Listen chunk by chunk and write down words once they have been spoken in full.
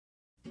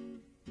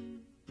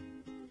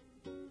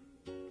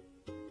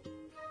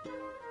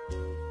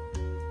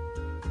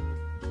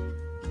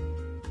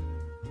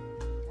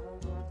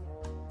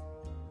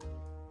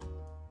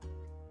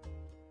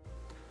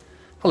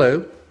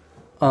Hello,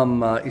 I'm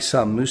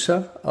Issam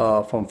Moussa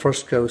from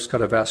First Coast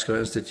Cardiovascular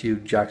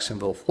Institute,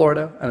 Jacksonville,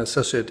 Florida, and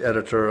Associate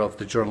Editor of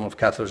the Journal of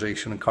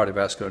Catheterization and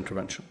Cardiovascular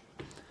Intervention.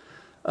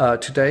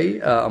 Today,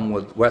 I'm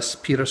with Wes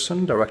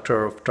Pedersen,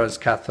 Director of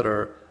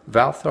Transcatheter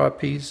Valve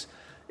Therapies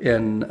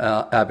in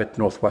Abbott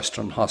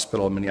Northwestern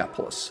Hospital,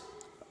 Minneapolis.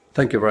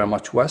 Thank you very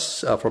much,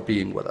 Wes, for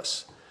being with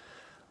us.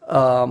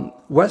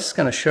 Wes is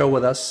going to share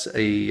with us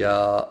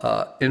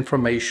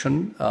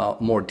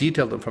more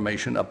detailed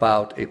information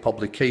about a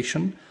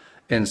publication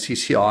in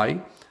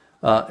CCI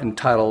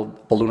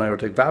entitled Balloon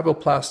Aortic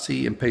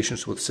Valvuloplasty in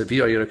Patients with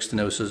Severe Aortic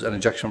Stenosis and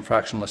Ejection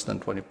Fraction Less than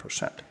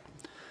 20%.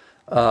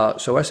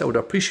 So Wes, I would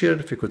appreciate it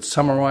if you could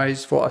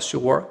summarize for us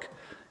your work,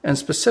 and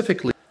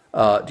specifically,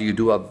 do you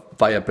do a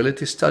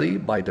viability study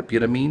by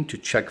dobutamine to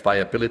check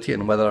viability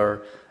and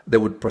whether they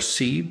would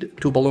proceed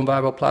to balloon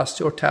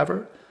valvuloplasty or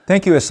TAVR?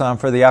 Thank you, Issam,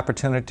 for the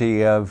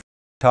opportunity of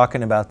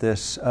talking about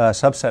this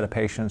subset of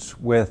patients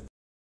with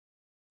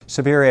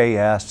severe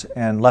AS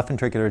and left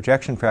ventricular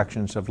ejection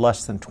fractions of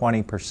less than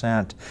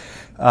 20%.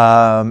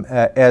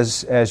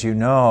 As you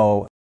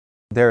know,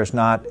 there is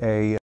not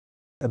a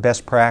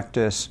best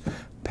practice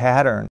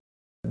pattern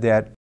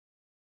that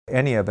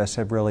any of us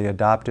have really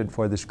adopted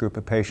for this group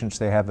of patients.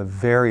 They have a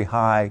very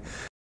high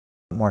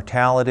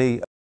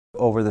mortality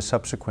over the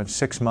subsequent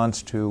 6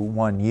 months to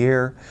 1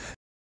 year.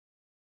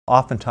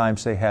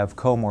 Oftentimes they have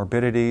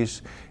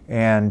comorbidities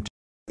and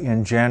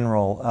in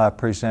general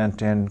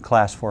present in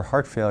class 4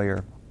 heart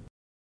failure.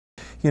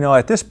 You know,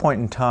 at this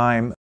point in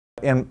time,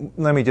 and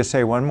let me just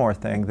say one more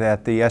thing,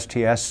 that the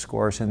STS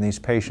scores in these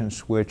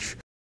patients, which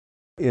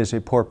is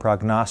a poor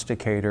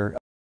prognosticator,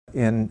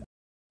 in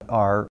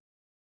our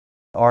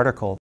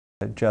article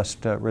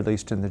just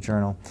released in the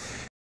journal,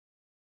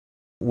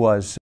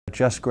 was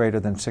just greater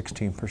than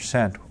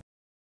 16%.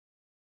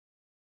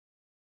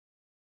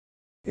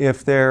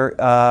 If there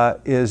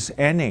is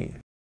any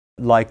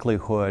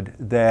likelihood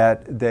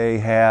that they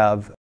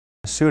have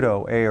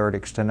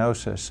pseudo-aortic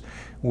stenosis,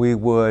 we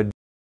would,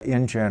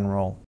 in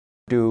general,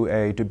 do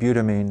a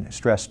dobutamine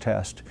stress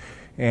test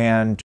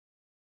and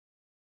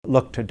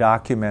look to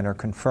document or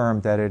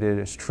confirm that it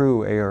is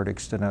true aortic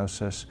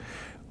stenosis.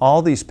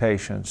 All these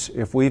patients,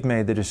 if we've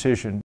made the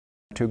decision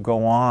to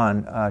go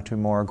on to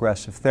more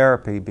aggressive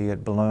therapy, be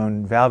it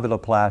balloon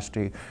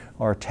valvuloplasty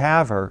or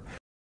TAVR,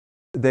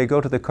 they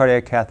go to the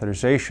cardiac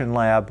catheterization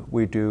lab.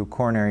 We do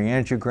coronary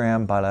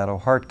angiogram, bilateral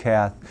heart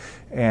cath,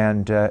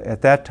 and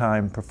at that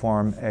time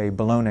perform a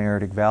balloon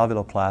aortic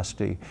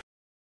valvuloplasty.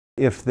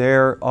 If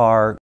there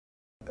are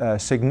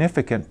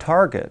significant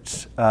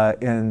targets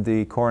in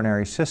the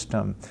coronary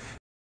system,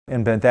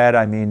 and by that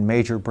I mean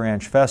major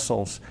branch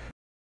vessels,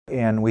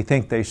 and we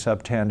think they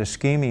subtend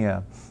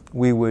ischemia,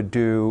 we would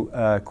do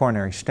a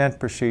coronary stent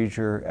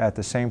procedure at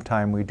the same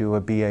time we do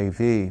a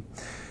BAV.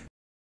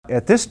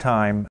 At this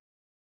time,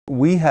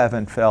 we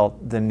haven't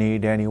felt the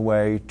need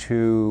anyway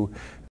to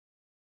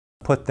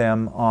put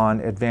them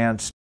on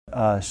advanced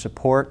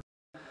support.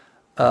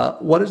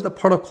 What is the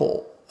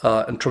protocol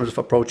in terms of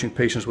approaching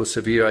patients with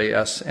severe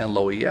AS and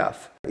low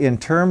EF? In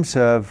terms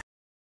of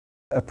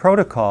a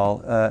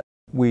protocol,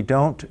 we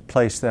don't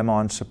place them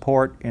on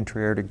support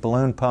intra-aortic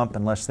balloon pump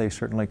unless they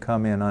certainly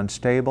come in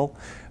unstable.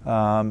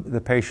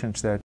 The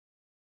patients that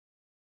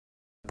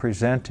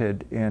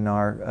presented in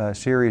our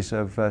series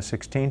of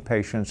 16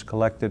 patients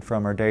collected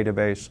from our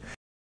database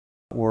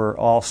were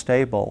all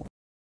stable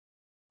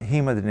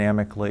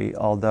hemodynamically,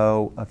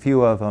 although a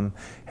few of them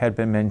had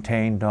been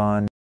maintained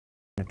on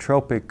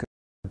nootropic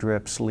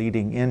drips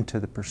leading into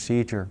the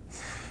procedure.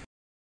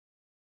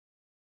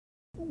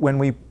 When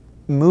we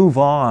move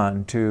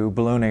on to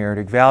balloon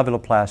aortic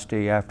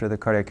valvuloplasty after the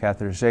cardiac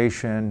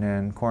catheterization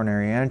and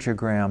coronary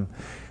angiogram,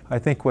 I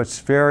think what's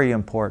very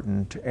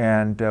important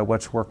and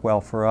what's worked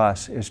well for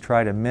us is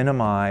try to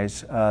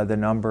minimize the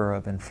number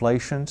of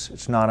inflations.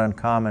 It's not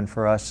uncommon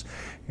for us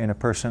in a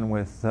person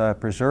with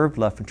preserved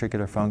left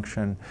ventricular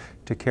function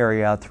to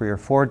carry out 3 or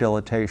 4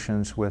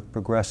 dilatations with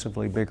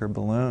progressively bigger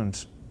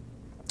balloons.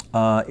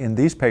 In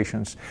these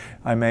patients,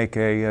 I make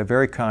a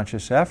very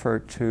conscious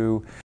effort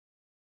to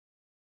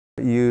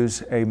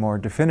use a more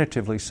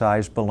definitively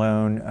sized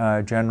balloon,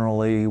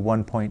 generally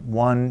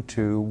 1.1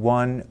 to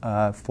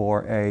 1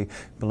 for a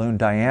balloon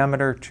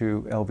diameter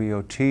to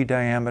LVOT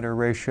diameter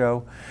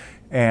ratio,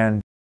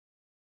 and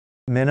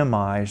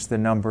minimize the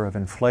number of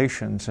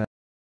inflations, and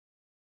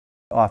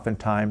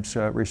oftentimes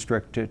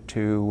restrict it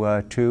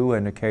to 2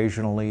 and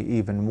occasionally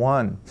even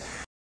 1.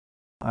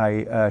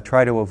 I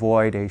try to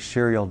avoid a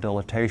serial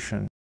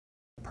dilatation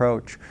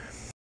approach.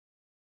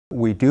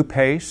 We do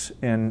pace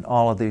in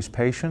all of these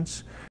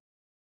patients,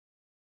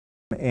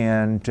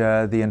 and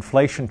the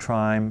inflation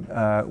time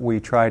we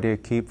try to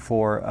keep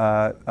for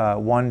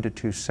 1 to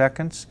 2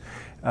 seconds.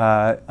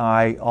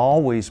 I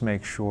always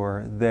make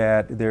sure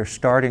that their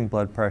starting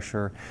blood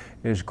pressure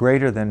is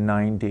greater than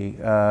 90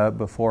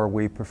 before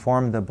we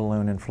perform the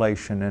balloon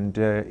inflation, and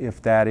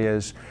if that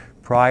is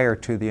prior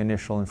to the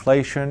initial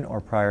inflation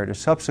or prior to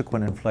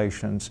subsequent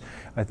inflations,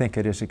 I think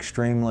it is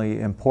extremely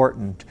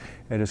important.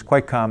 It is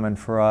quite common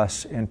for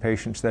us in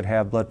patients that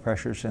have blood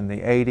pressures in the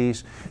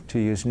 80s to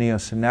use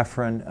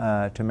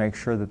neosynephrine to make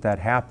sure that that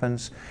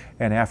happens.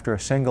 And after a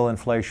single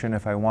inflation,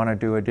 if I want to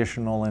do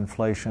additional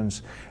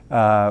inflations,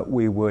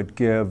 we would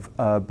give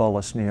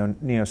bolus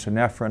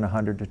neosynephrine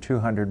 100 to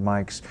 200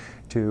 mics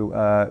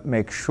to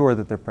make sure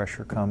that their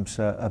pressure comes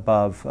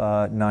above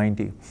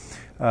 90.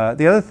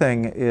 The other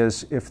thing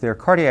is if their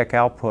cardiac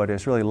output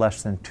is really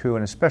less than 2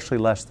 and especially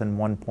less than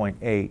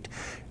 1.8,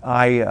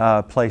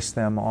 I place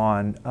them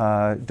on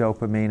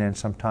dopamine and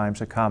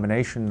sometimes a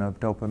combination of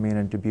dopamine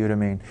and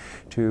dobutamine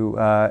to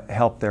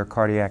help their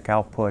cardiac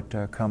output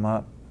come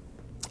up,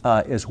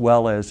 as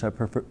well as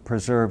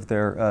preserve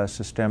their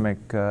systemic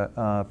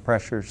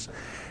pressures.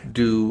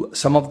 Do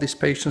some of these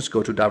patients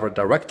go to TAVR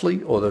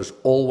directly, or there's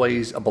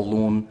always a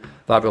balloon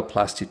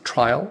valvuloplasty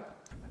trial?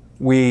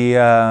 We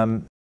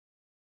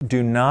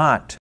do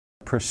not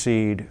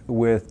proceed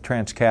with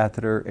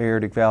transcatheter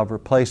aortic valve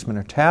replacement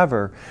or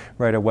TAVR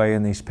right away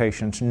in these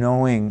patients,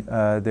 knowing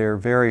their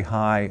very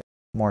high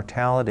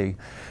mortality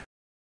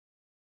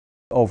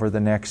over the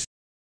next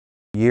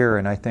year.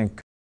 And I think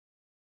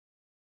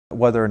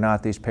whether or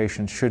not these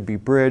patients should be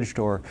bridged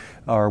or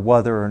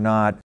whether or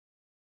not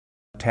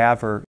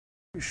TAVR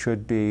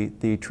should be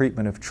the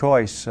treatment of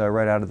choice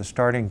right out of the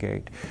starting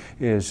gate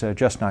is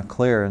just not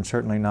clear, and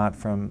certainly not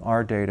from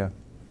our data.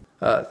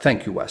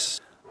 Thank you, Wes.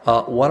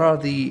 What are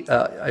the,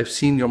 I've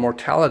seen your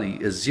mortality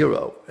is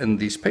 0 in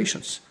these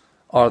patients.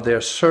 Are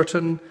there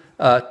certain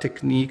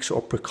techniques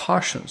or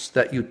precautions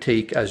that you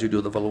take as you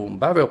do the balloon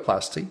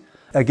valvuloplasty?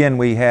 Again,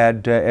 we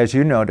had, as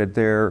you noted,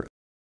 there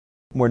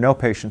were no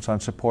patients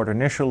on support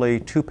initially.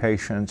 2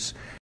 patients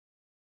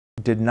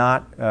did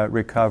not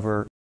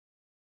recover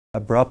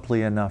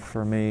abruptly enough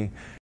for me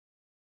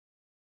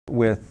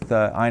with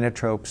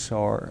inotropes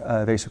or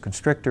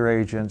vasoconstrictor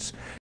agents,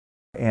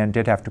 and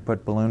did have to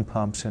put balloon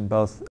pumps in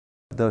both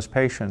those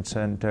patients,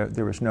 and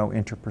there was no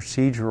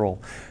interprocedural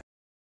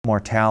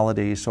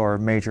mortalities or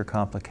major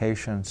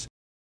complications.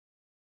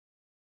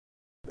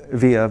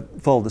 Via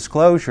full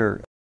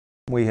disclosure,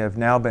 we have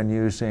now been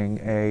using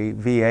a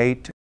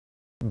V8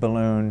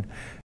 balloon,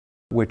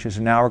 which is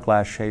an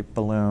hourglass-shaped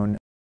balloon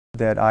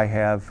that I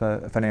have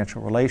a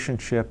financial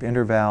relationship,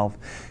 intervalve,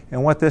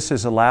 and what this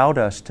has allowed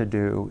us to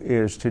do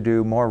is to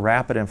do more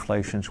rapid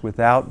inflations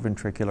without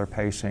ventricular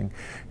pacing,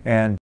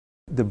 and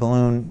the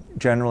balloon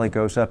generally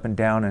goes up and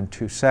down in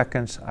 2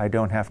 seconds. I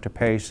don't have to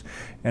pace.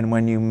 And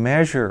when you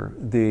measure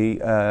the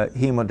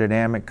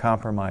hemodynamic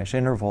compromise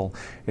interval,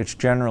 it's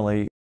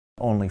generally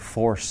only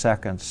 4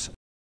 seconds.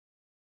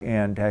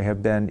 And I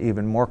have been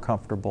even more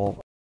comfortable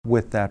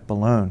with that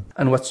balloon.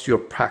 And what's your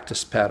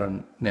practice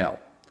pattern now?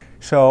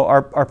 So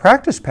our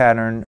practice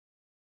pattern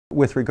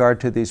with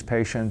regard to these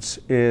patients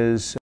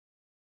is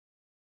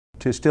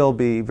to still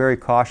be very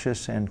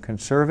cautious and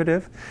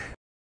conservative.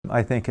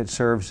 I think it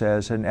serves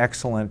as an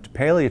excellent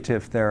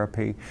palliative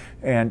therapy,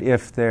 and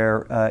if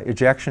their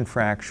ejection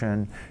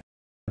fraction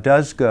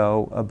does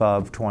go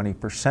above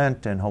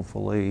 20% and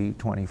hopefully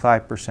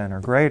 25% or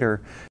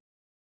greater,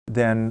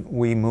 then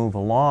we move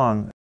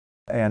along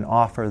and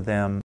offer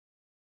them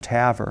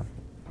TAVR.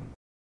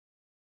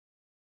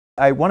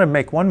 I want to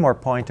make one more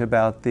point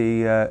about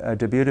the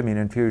dobutamine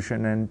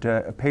infusion, and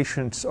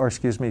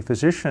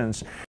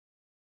physicians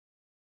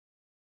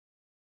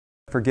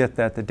forget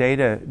that the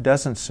data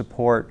doesn't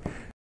support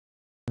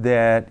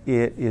that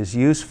it is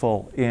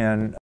useful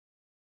in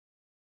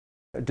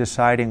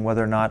deciding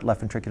whether or not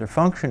left ventricular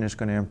function is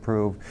going to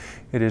improve.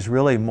 It is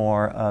really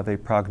more of a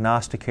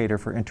prognosticator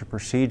for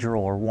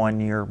interprocedural or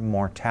 1-year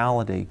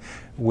mortality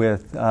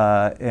with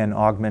an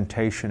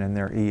augmentation in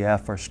their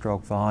EF or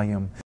stroke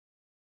volume.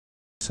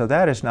 So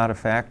that is not a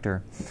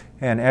factor.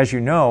 And as you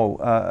know,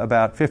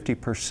 about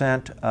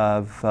 50%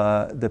 of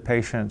the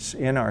patients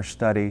in our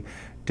study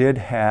did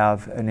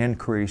have an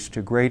increase to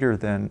greater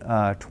than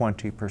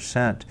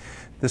 20%.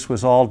 This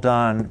was all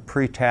done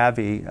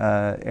pre-TAVI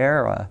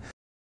era,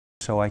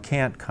 so I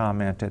can't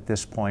comment at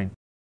this point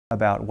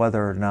about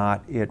whether or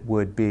not it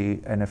would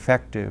be an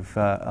effective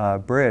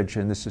bridge,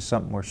 and this is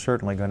something we're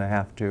certainly going to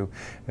have to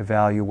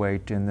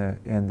evaluate in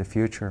the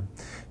future.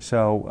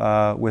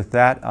 So with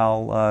that,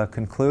 I'll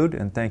conclude,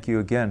 and thank you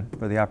again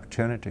for the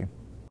opportunity.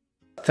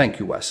 Thank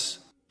you, Wes.